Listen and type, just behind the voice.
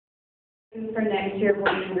for next year, boys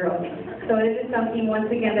and girls. So this is something, once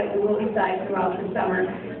again, that we will decide throughout the summer.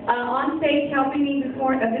 On stage, helping me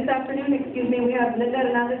this afternoon, we have Linda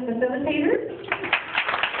Hernandez, facilitator.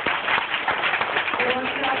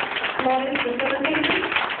 Veronica Flores, facilitator.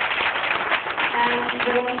 And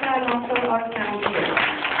Veronica Alonso, our counselor.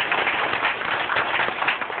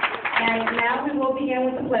 And now we will begin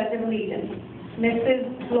with the Pledge of Allegiance.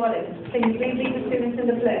 Mrs. Flores, can you please lead the students in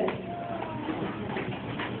the pledge?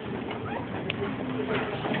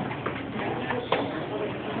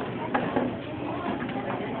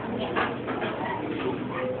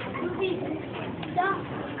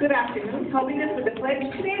 Good afternoon. Helping us with the pledge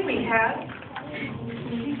today, we have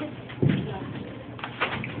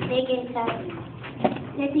Megan Savage.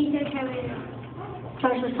 Deputy Secretary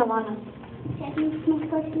Joshua Solano. Deputy Smith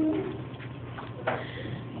Garcia.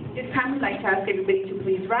 this time we'd like to ask everybody to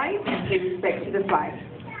please rise and pay respect to the flag.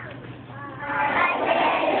 I pledge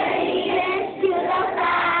allegiance to the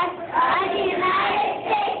flag of the United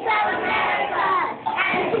States of America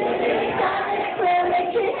and to the republic for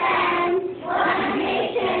which it stands, one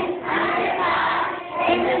nation, under God,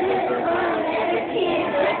 indivisible, with liberty and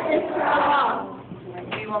justice for all.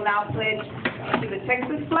 We will now pledge to the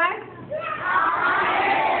Texas flag.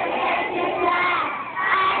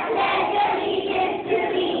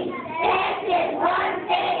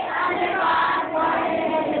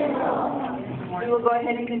 We will go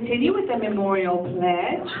ahead and continue with the memorial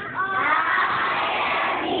pledge.